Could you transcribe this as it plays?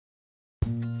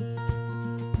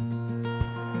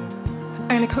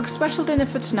I'm going to cook a special dinner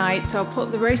for tonight, so I'll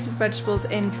put the roasted vegetables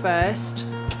in first.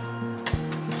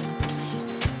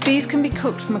 These can be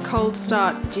cooked from a cold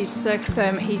start due to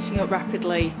CircoTherm heating up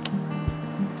rapidly.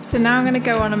 So now I'm going to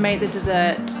go on and make the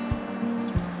dessert.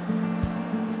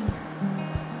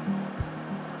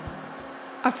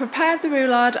 I've prepared the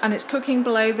roulade and it's cooking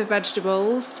below the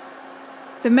vegetables.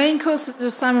 The main course is a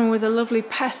salmon with a lovely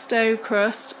pesto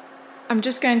crust. I'm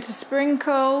just going to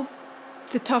sprinkle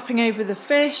the topping over the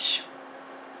fish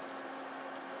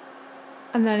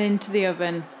and then into the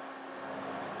oven.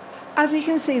 As you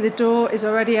can see, the door is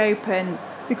already open.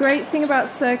 The great thing about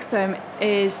CircoTherm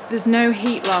is there's no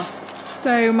heat loss,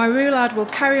 so my roulade will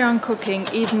carry on cooking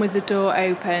even with the door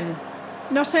open.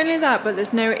 Not only that, but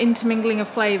there's no intermingling of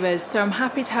flavours, so I'm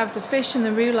happy to have the fish and the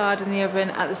roulade in the oven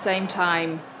at the same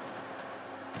time.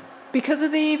 Because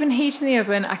of the even heat in the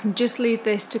oven, I can just leave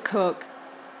this to cook.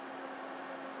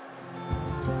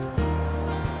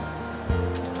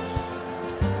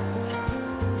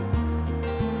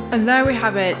 And there we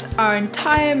have it, our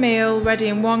entire meal ready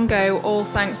in one go, all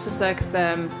thanks to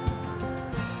CircoTherm.